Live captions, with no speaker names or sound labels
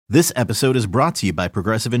This episode is brought to you by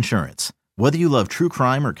Progressive Insurance. Whether you love true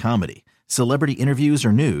crime or comedy, celebrity interviews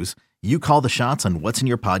or news, you call the shots on what's in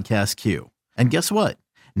your podcast queue. And guess what?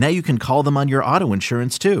 Now you can call them on your auto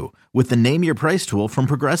insurance too with the Name Your Price tool from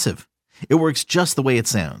Progressive. It works just the way it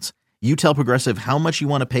sounds. You tell Progressive how much you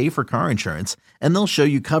want to pay for car insurance, and they'll show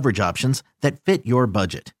you coverage options that fit your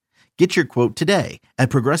budget. Get your quote today at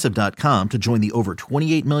Progressive.com to join the over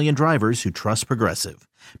 28 million drivers who trust Progressive.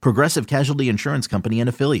 Progressive Casualty Insurance Company and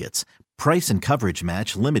Affiliates. Price and coverage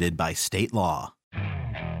match limited by state law.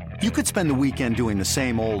 You could spend the weekend doing the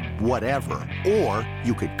same old whatever, or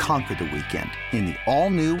you could conquer the weekend in the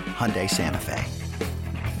all-new Hyundai Santa Fe.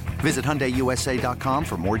 Visit HyundaiUSA.com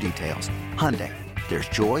for more details. Hyundai, there's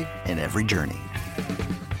joy in every journey.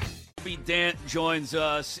 Dant joins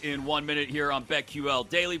us in 1 minute here on BetQL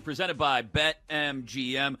Daily, presented by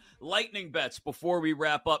BetMGM. Lightning bets before we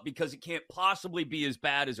wrap up, because it can't possibly be as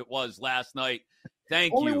bad as it was last night.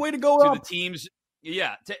 Thank Only you way to go to up. the teams.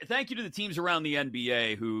 Yeah, thank you to the teams around the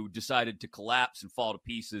NBA who decided to collapse and fall to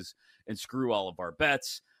pieces and screw all of our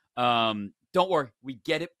bets. Don't worry, we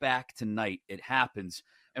get it back tonight. It happens,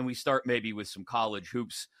 and we start maybe with some college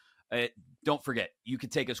hoops. Don't forget, you can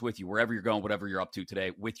take us with you wherever you're going, whatever you're up to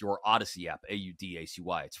today, with your Odyssey app,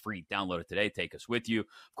 AUDACY. It's free. Download it today. Take us with you.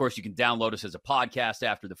 Of course, you can download us as a podcast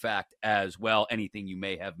after the fact as well, anything you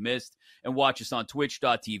may have missed, and watch us on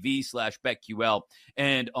twitch.tv/BetQL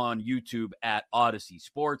and on YouTube at Odyssey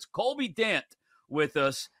Sports. Colby Dant with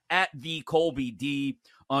us at the Colby D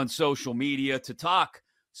on social media to talk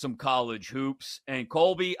some college hoops. And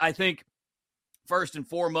Colby, I think first and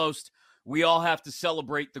foremost, we all have to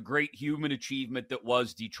celebrate the great human achievement that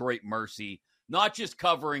was Detroit Mercy, not just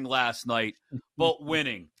covering last night, but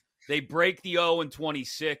winning. They break the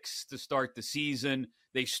 0-26 to start the season.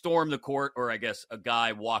 They storm the court, or I guess a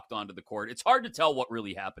guy walked onto the court. It's hard to tell what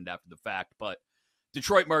really happened after the fact, but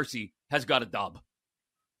Detroit Mercy has got a dub.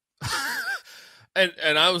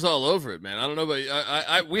 And I was all over it, man. I don't know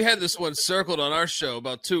about we had this one circled on our show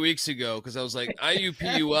about 2 weeks ago because I was like,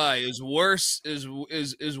 IUPUI is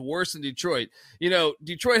worse than Detroit. You know,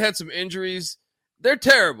 Detroit had some injuries. They're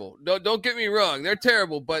terrible. Don't get me wrong, they're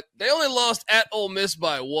terrible, but they only lost at Ole Miss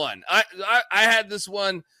by 1. I had this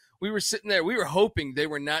one. We were sitting there. We were hoping they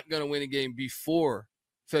were not going to win a game before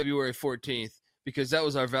February 14th. Because that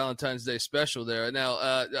was our Valentine's Day special there. Now,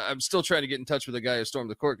 I'm still trying to get in touch with the guy who stormed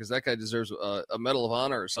the court because that guy deserves a Medal of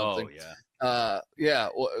Honor or something. Oh, yeah.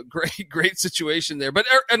 Well, great situation there. But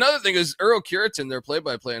another thing is Earl Curitan, their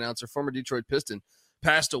play-by-play announcer, former Detroit Piston,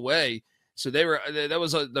 passed away. So that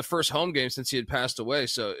was the first home game since he had passed away.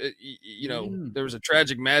 So, there was a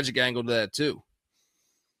tragic magic angle to that too.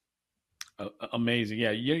 Amazing. Yeah.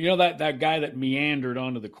 You know that guy that meandered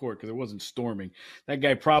onto the court because it wasn't storming. That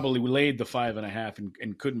guy probably laid the 5.5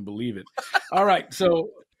 and couldn't believe it. All right. So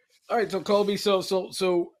Colby, so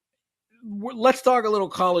let's talk a little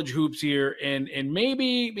college hoops here. And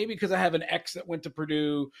maybe because I have an ex that went to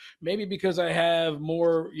Purdue, maybe because I have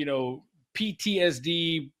more,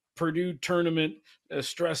 PTSD, Purdue tournament,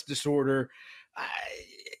 stress disorder.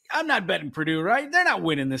 I'm not betting Purdue, right? They're not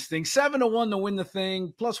winning this thing. 7-1 to win the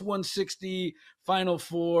thing, plus 160, Final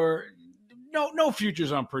Four. No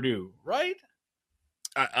futures on Purdue, right?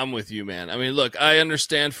 I'm with you, man. I mean, look, I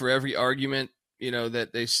understand for every argument, that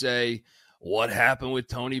they say what happened with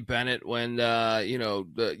Tony Bennett when,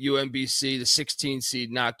 the UMBC, the 16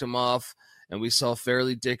 seed, knocked him off, and we saw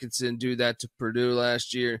Fairleigh Dickinson do that to Purdue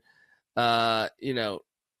last year.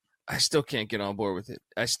 I still can't get on board with it.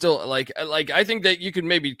 I still I think that you could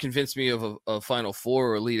maybe convince me of a Final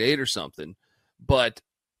Four or Elite Eight or something, but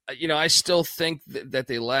I still think that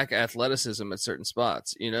they lack athleticism at certain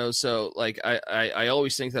spots. So I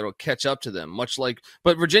always think that'll catch up to them.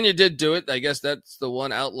 But Virginia did do it. I guess that's the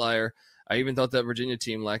one outlier. I even thought that Virginia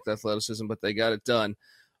team lacked athleticism, but they got it done.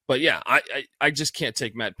 But yeah, I just can't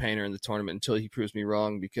take Matt Painter in the tournament until he proves me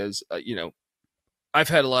wrong because I've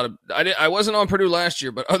had a lot of I wasn't on Purdue last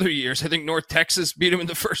year, but other years I think North Texas beat him in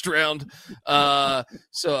the first round.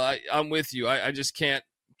 So I'm with you. I just can't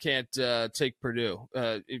take Purdue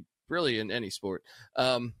really in any sport.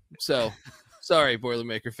 So sorry,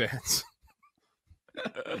 Boilermaker fans.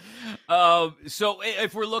 So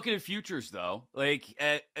if we're looking at futures though,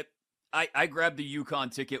 I grabbed the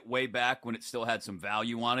UConn ticket way back when it still had some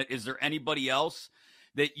value on it. Is there anybody else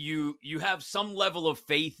that you have some level of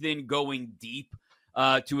faith in going deep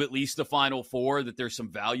to at least the Final Four, that there's some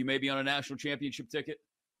value maybe on a national championship ticket?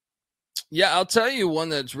 Yeah, I'll tell you one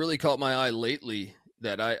that's really caught my eye lately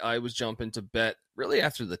that I was jumping to bet really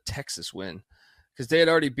after the Texas win. because they had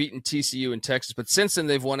already beaten TCU in Texas. But since then,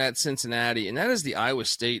 they've won at Cincinnati, and that is the Iowa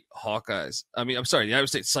State Hawkeyes. I mean, I'm sorry, the Iowa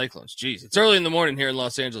State Cyclones. Jeez, it's early in the morning here in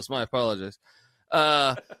Los Angeles. My apologies.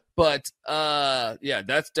 But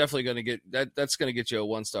that's definitely going to get that's going to get you a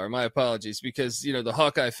 1-star. My apologies, because the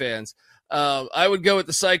Hawkeye fans. I would go with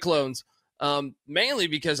the Cyclones, mainly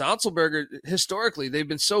because Otzelberger, historically, they've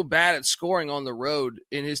been so bad at scoring on the road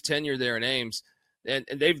in his tenure there in Ames, and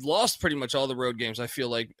they've lost pretty much all the road games. I feel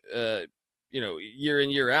like year in,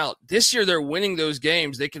 year out. This year they're winning those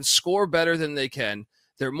games. They can score better than they can.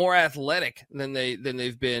 They're more athletic than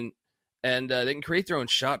they've been. And they can create their own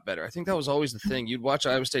shot better. I think that was always the thing. You'd watch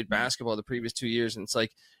Iowa State basketball the previous 2 years, and it's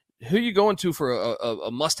like, who are you going to for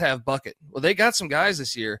a must-have bucket? Well, they got some guys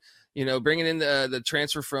this year, bringing in the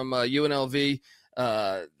transfer from UNLV.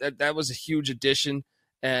 That was a huge addition.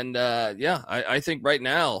 And, I think right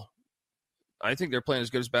now, I think they're playing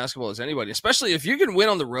as good as basketball as anybody, especially if you can win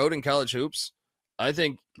on the road in college hoops. I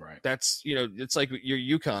think that's, it's like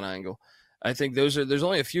your UConn angle. I think there's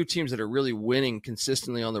only a few teams that are really winning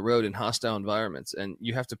consistently on the road in hostile environments, and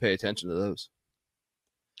you have to pay attention to those.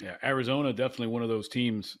 Yeah, Arizona, definitely one of those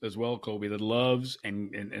teams as well, Colby, that loves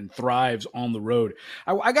and thrives on the road.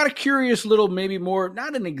 I got a curious little, maybe more,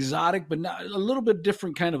 not an exotic, but not, a little bit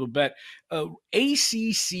different kind of a bet.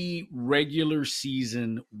 ACC regular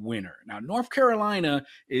season winner. Now, North Carolina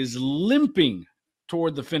is limping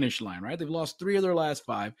toward the finish line, right? They've lost 3 of their last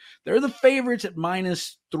 5. They're the favorites at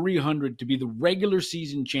minus 300 to be the regular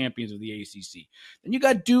season champions of the ACC. Then you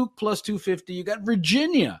got Duke plus 250. You got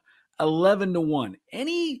Virginia 11-1.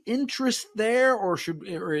 Any interest there, or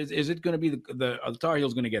is it going to be the Tar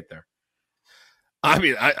Heels going to get there? I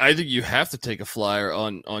mean, I think you have to take a flyer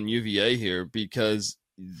on UVA here, because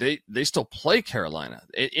they still play Carolina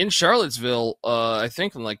in Charlottesville. I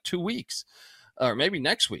think in like 2 weeks, or maybe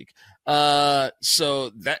next week. So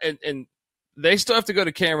that and they still have to go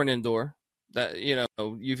to Cameron Indoor. That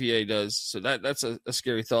UVA does. So that's a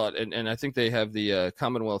scary thought. And I think they have the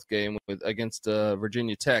Commonwealth game against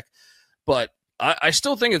Virginia Tech. But I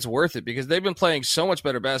still think it's worth it, because they've been playing so much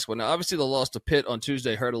better basketball. Now, obviously, the loss to Pitt on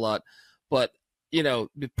Tuesday hurt a lot. But,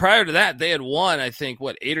 prior to that, they had won, I think,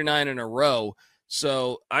 8 or 9 in a row.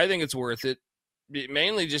 So I think it's worth it,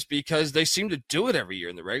 mainly just because they seem to do it every year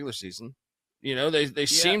in the regular season. They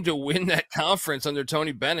seem to win that conference under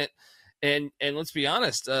Tony Bennett. And let's be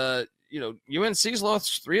honest, UNC's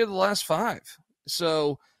lost 3 of the last 5.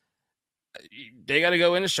 So they got to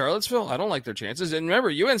go into Charlottesville. I don't like their chances. And remember,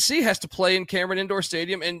 UNC has to play in Cameron Indoor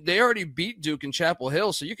Stadium, and they already beat Duke in Chapel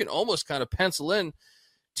Hill. So you can almost kind of pencil in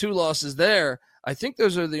 2 losses there. I think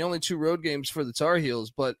those are the only 2 road games for the Tar Heels,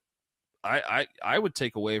 but I would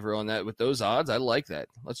take a waiver on that with those odds. I like that.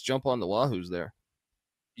 Let's jump on the Wahoos there.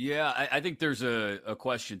 Yeah, I think there's a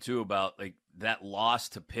question, too, about like that loss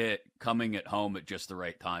to Pitt coming at home at just the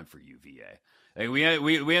right time for UVA. Like we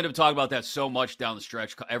end up talking about that so much down the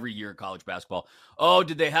stretch every year in college basketball. Oh,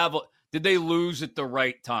 did they lose at the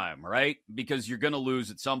right time, right? Because you're going to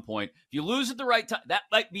lose at some point. If you lose at the right time, that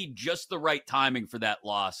might be just the right timing for that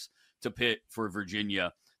loss to Pitt for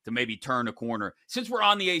Virginia to maybe turn a corner. Since we're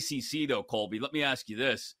on the ACC, though, Colby, let me ask you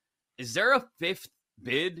this. Is there a 5th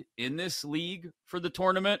bid in this league for the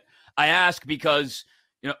tournament? I ask because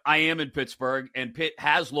I am in Pittsburgh, and Pitt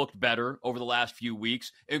has looked better over the last few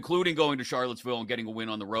weeks, including going to Charlottesville and getting a win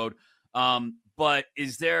on the road. But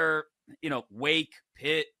is there, Wake,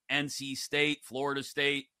 Pitt, NC State, Florida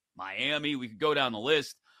State, Miami? We could go down the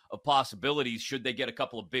list of possibilities should they get a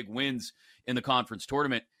couple of big wins in the conference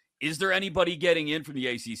tournament. Is there anybody getting in from the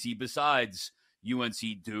ACC besides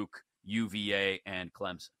UNC, Duke, UVA, and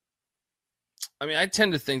Clemson? I mean, I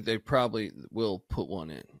tend to think they probably will put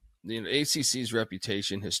one in. ACC's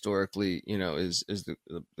reputation historically, is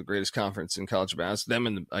the greatest conference in college basketball. Them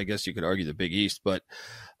and I guess you could argue the Big East, but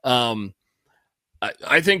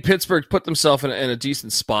I think Pittsburgh put themselves in a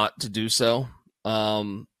decent spot to do so.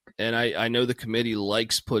 And I know the committee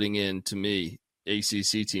likes putting in, to me,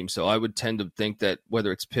 ACC teams. So I would tend to think that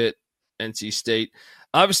whether it's Pitt, NC State,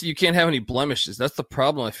 obviously you can't have any blemishes. That's the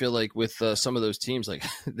problem, I feel like, with some of those teams. Like,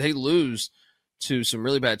 they lose to some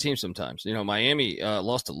really bad teams sometimes. Miami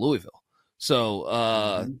lost to Louisville. So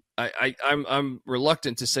I'm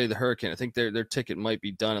reluctant to say the Hurricane. I think their ticket might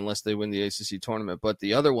be done unless they win the ACC tournament. But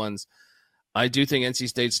the other ones, I do think NC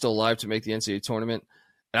State's still alive to make the NCAA tournament.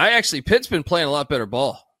 And Pitt's been playing a lot better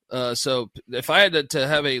ball. So if I had to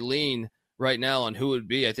have a lean right now on who it would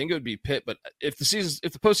be, I think it would be Pitt. But if the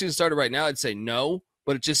postseason started right now, I'd say no.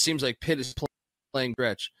 But it just seems like Pitt is playing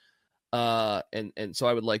stretch. And so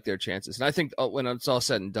I would like their chances. And I think when it's all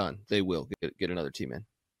said and done, they will get another team in.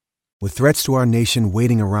 With threats to our nation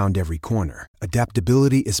waiting around every corner,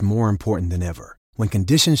 adaptability is more important than ever. When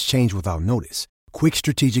conditions change without notice, quick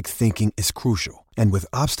strategic thinking is crucial. And with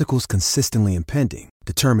obstacles consistently impending,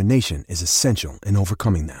 determination is essential in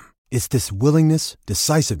overcoming them. It's this willingness,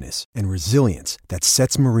 decisiveness, and resilience that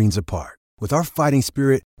sets Marines apart. With our fighting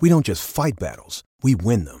spirit, we don't just fight battles, we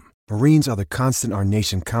win them. Marines are the constant our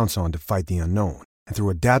nation counts on to fight the unknown. And through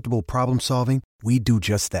adaptable problem solving, we do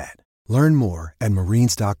just that. Learn more at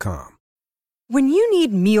marines.com. When you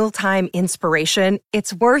need mealtime inspiration,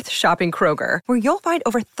 it's worth shopping Kroger, where you'll find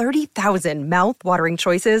over 30,000 mouth-watering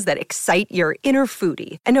choices that excite your inner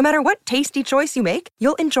foodie. And no matter what tasty choice you make,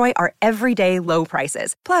 you'll enjoy our everyday low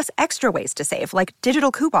prices, plus extra ways to save, like digital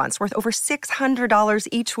coupons worth over $600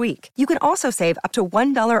 each week. You can also save up to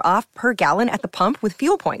 $1 off per gallon at the pump with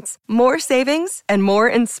fuel points. More savings and more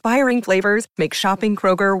inspiring flavors make shopping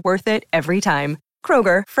Kroger worth it every time.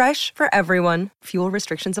 Kroger, fresh for everyone. Fuel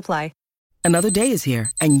restrictions apply. Another day is here,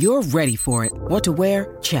 and you're ready for it. What to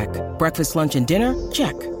wear? Check. Breakfast, lunch, and dinner?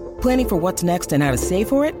 Check. Planning for what's next and how to save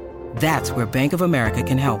for it? That's where Bank of America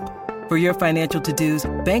can help. For your financial to-dos,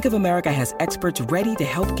 Bank of America has experts ready to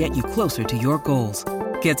help get you closer to your goals.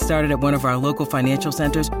 Get started at one of our local financial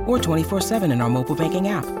centers or 24/7 in our mobile banking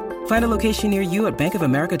app. Find a location near you at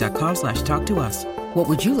bankofamerica.com/talktous. What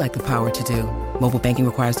would you like the power to do? Mobile banking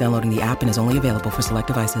requires downloading the app and is only available for select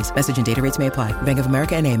devices. Message and data rates may apply. Bank of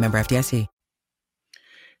America N.A., member FDIC.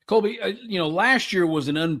 Colby, last year was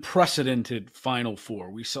an unprecedented Final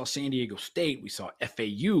Four. We saw San Diego State, we saw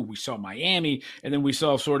FAU, we saw Miami, and then we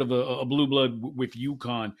saw sort of a blue blood with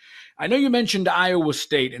UConn. I know you mentioned Iowa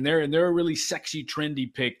State, and they're a really sexy,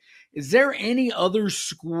 trendy pick. Is there any other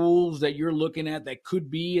schools that you're looking at that could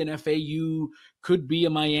be an FAU, could be a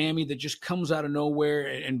Miami that just comes out of nowhere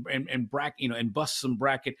and bracket, and busts some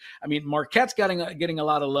bracket? I mean, Marquette's getting a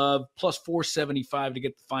lot of love, plus 475 to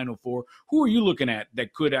get the Final Four. Who are you looking at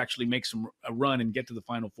that could actually make a run and get to the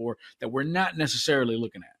Final Four that we're not necessarily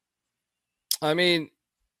looking at? I mean,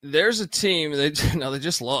 there's a team they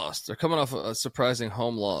just lost. They're coming off a surprising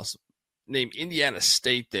home loss, named Indiana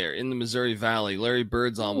State there in the Missouri Valley. Larry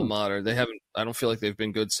Bird's alma mater. I don't feel like they've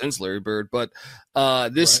been good since Larry Bird, but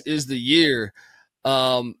this is the year.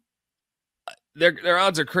 Their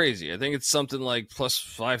odds are crazy. I think it's something like plus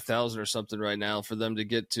 5,000 or something right now for them to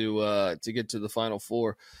get to the Final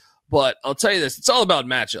Four. But I'll tell you this, it's all about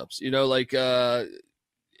matchups.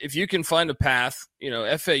 If you can find a path,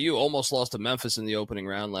 FAU almost lost to Memphis in the opening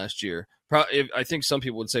round last year. I think some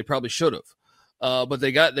people would say probably should have. But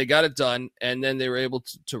they got it done, and then they were able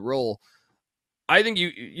to roll. I think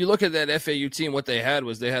you look at that FAU team. What they had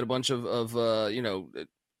a bunch of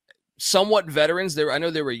somewhat veterans. I know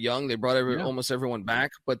they were young. They brought almost everyone back,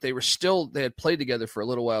 but they had played together for a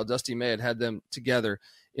little while. Dusty May had them together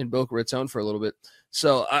in Boca Raton for a little bit.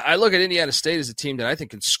 So I look at Indiana State as a team that I think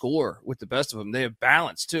can score with the best of them. They have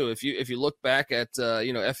balance too. If you look back at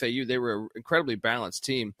FAU, they were an incredibly balanced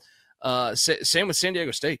team. Same with San Diego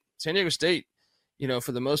State. San Diego State,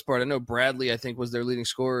 for the most part, I know Bradley, I think, was their leading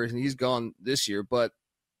scorer, and he's gone this year, but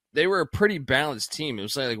they were a pretty balanced team. It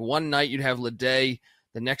was like one night you'd have Leday,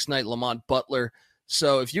 the next night Lamont Butler.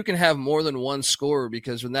 So if you can have more than one scorer,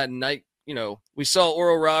 because when that night, we saw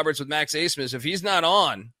Oral Roberts with Max Asmus, if he's not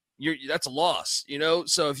on, that's a loss,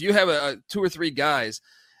 So if you have two or three guys,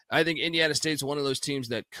 I think Indiana State's one of those teams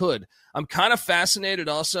that could. I'm kind of fascinated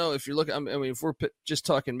also, if you're looking, if we're just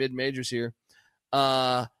talking mid-majors here,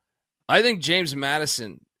 I think James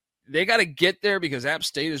Madison, they got to get there because App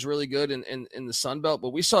State is really good in the Sun Belt.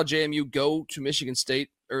 But we saw JMU go to Michigan State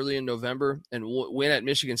early in November and win at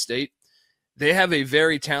Michigan State. They have a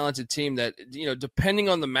very talented team that, depending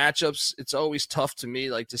on the matchups, it's always tough to me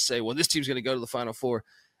to say, well, this team's going to go to the Final Four.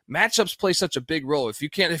 Matchups play such a big role. If you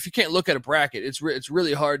can't look at a bracket, it's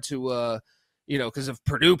really hard to, because if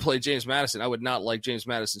Purdue played James Madison, I would not like James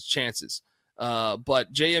Madison's chances.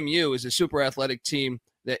 But JMU is a super athletic team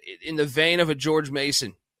that, in the vein of a George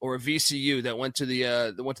Mason or a VCU that went to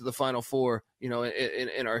the Final Four, in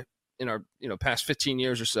our past 15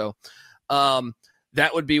 years or so.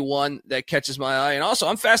 That would be one that catches my eye. And also,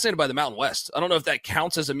 I'm fascinated by the Mountain West. I don't know if that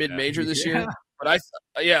counts as a mid-major this year, but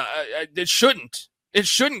it shouldn't. It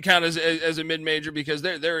shouldn't count as a mid-major because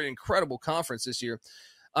they're an incredible conference this year.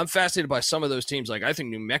 I'm fascinated by some of those teams. I think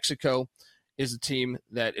New Mexico is a team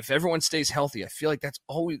that, if everyone stays healthy, I feel like that's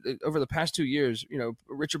always, over the past 2 years,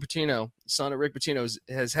 Richard Pitino, son of Rick Pitino,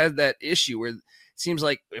 has had that issue where it seems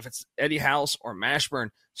like if it's Eddie House or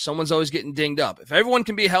Mashburn, someone's always getting dinged up. If everyone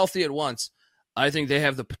can be healthy at once, I think they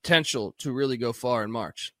have the potential to really go far in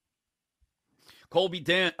March. Colby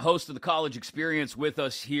Dant, host of the College Experience, with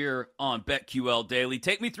us here on BetQL Daily.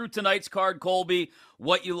 Take me through tonight's card, Colby,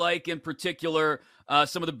 what you like in particular.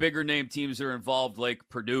 Some of the bigger name teams that are involved, like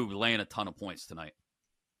Purdue, laying a ton of points tonight.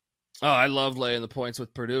 Oh, I love laying the points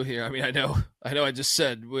with Purdue here. I mean, I know I just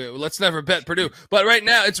said, let's never bet Purdue. But right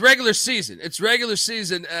now, it's regular season.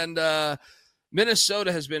 And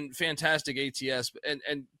Minnesota has been fantastic ATS.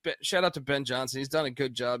 And shout out to Ben Johnson. He's done a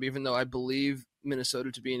good job, even though I believe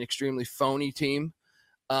Minnesota to be an extremely phony team.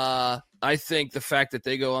 I think the fact that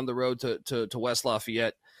they go on the road to West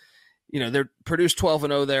Lafayette, they're Purdue's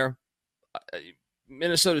 12-0 there.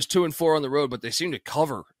 Minnesota's 2-4 on the road, but they seem to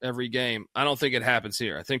cover every game. I don't think it happens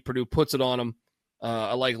here. I think Purdue puts it on them.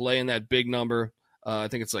 I like laying that big number. I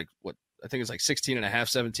think it's like 16.5,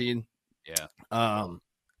 17. Yeah.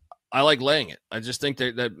 I like laying it. I just think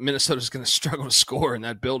that Minnesota's going to struggle to score in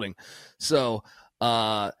that building. So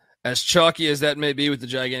as chalky as that may be with the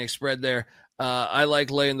gigantic spread there, I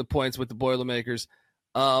like laying the points with the Boilermakers.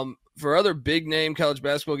 For other big-name college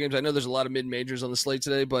basketball games, I know there's a lot of mid-majors on the slate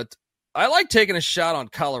today, but I like taking a shot on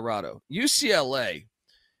Colorado. UCLA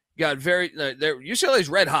got UCLA's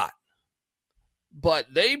red hot, but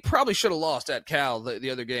they probably should have lost at Cal the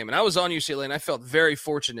other game. And I was on UCLA, and I felt very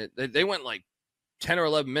fortunate. They went like 10 or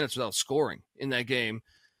 11 minutes without scoring in that game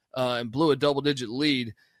and blew a double-digit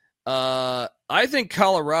lead. I think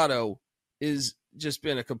Colorado is just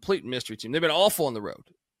been a complete mystery team. They've been awful on the road.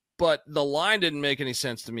 But the line didn't make any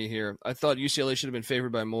sense to me here. I thought UCLA should have been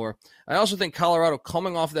favored by more. I also think Colorado,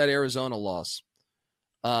 coming off that Arizona loss,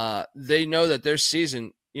 they know that their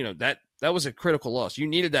season, that was a critical loss. You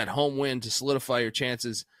needed that home win to solidify your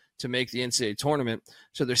chances to make the NCAA tournament.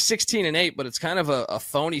 So they're 16-8, but it's kind of a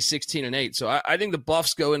phony 16-8. So I think the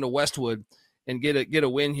Buffs go into Westwood and get a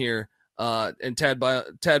win here, and Tad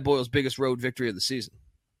Boyle's biggest road victory of the season.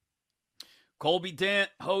 Colby Dant,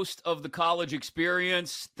 host of the College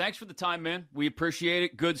Experience. Thanks for the time, man. We appreciate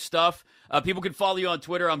it. Good stuff. People can follow you on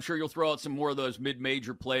Twitter. I'm sure you'll throw out some more of those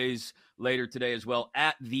mid-major plays later today as well,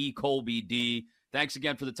 at the Colby D. Thanks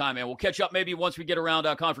again for the time, man. We'll catch up maybe once we get around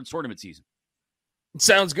conference tournament season.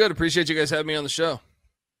 Sounds good. Appreciate you guys having me on the show.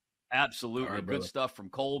 Absolutely. Right, good stuff from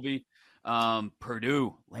Colby.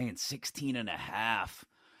 Purdue laying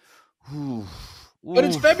 16.5. But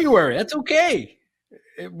it's February. That's okay.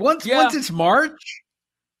 Once it's March,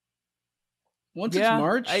 it's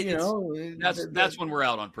March, that's when we're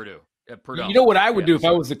out on Purdue. Purdue. You know what I would do if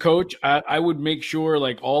I was the coach? I would make sure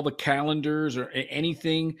like all the calendars or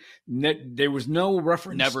anything, there was no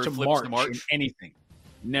reference to March in anything.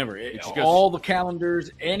 Never. All the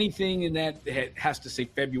calendars, anything in that has to say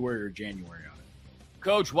February or January on it.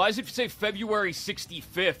 Coach, why does it say February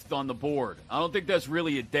 65th on the board? I don't think that's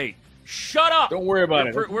really a date. Shut up! Don't worry about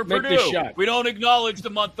it. We're Make Purdue. This shot. We don't acknowledge the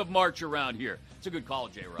month of March around here. It's a good call,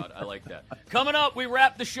 J-Rod. I like that. Coming up, we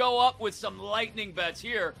wrap the show up with some lightning bets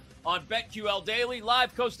here on BetQL Daily,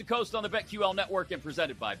 live coast to coast on the BetQL Network and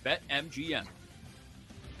presented by BetMGM.